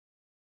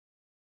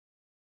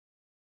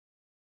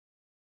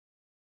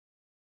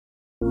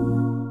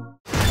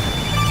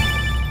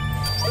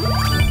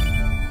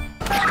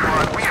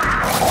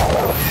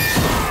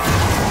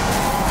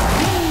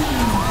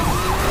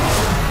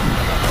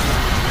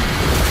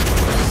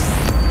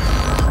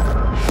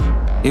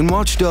In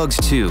Watch Dogs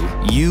 2,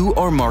 you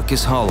are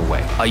Marcus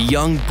Holloway, a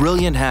young,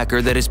 brilliant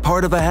hacker that is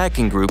part of a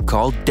hacking group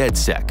called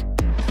DedSec.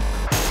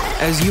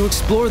 As you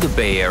explore the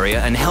Bay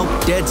Area and help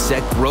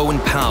DedSec grow in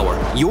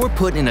power, you're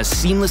put in a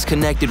seamless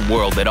connected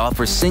world that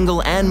offers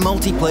single and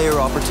multiplayer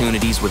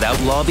opportunities without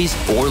lobbies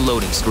or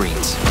loading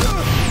screens.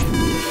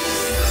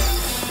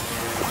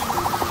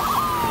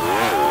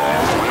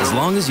 As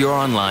long as you're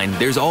online,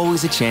 there's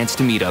always a chance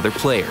to meet other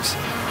players.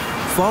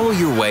 Follow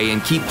your way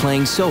and keep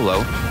playing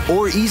solo,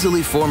 or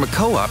easily form a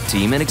co-op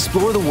team and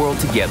explore the world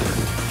together.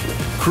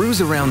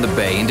 Cruise around the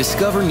Bay and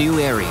discover new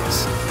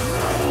areas.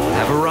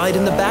 Have a ride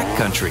in the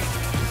backcountry.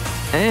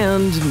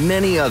 And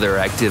many other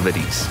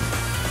activities.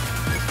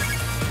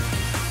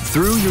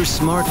 Through your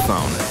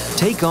smartphone,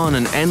 take on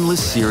an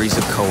endless series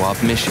of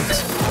co-op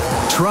missions.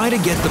 Try to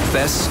get the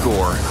best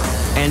score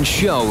and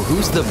show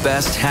who's the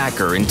best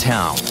hacker in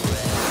town.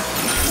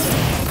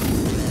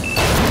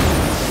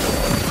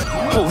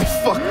 Holy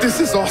fuck, this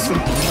is awesome!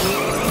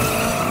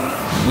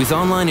 With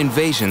online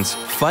invasions,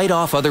 fight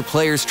off other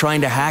players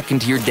trying to hack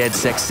into your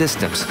DedSec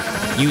systems.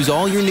 Use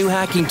all your new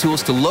hacking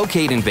tools to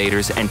locate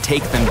invaders and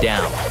take them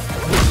down.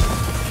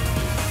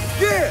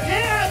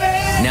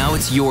 Now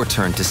it's your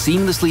turn to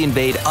seamlessly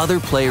invade other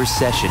players'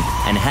 session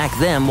and hack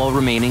them while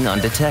remaining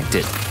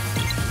undetected.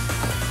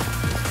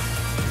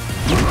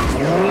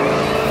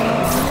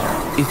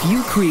 If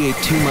you create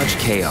too much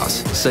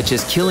chaos, such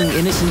as killing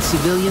innocent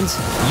civilians,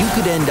 you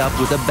could end up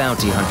with a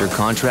bounty hunter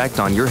contract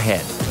on your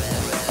head.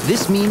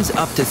 This means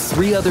up to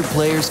 3 other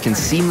players can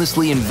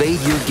seamlessly invade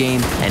your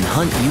game and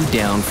hunt you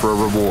down for a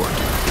reward.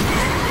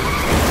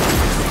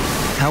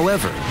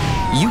 However,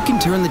 you can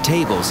turn the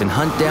tables and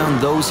hunt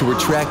down those who are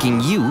tracking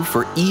you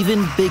for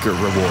even bigger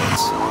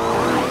rewards.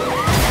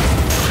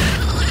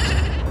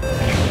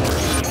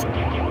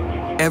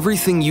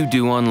 Everything you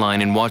do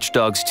online in Watch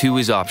Dogs 2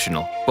 is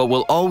optional, but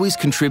will always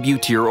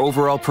contribute to your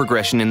overall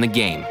progression in the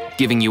game,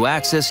 giving you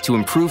access to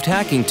improved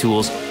hacking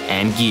tools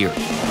and gear.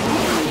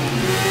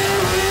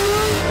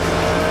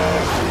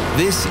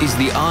 This is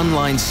the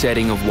online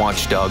setting of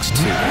Watch Dogs 2.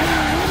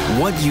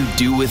 What you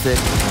do with it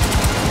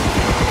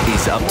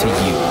is up to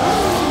you.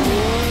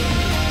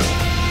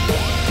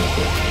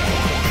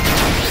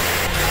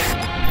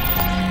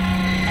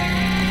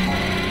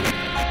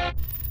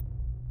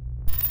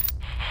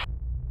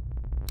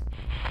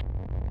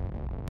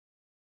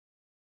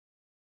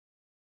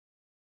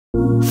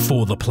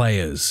 For the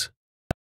players.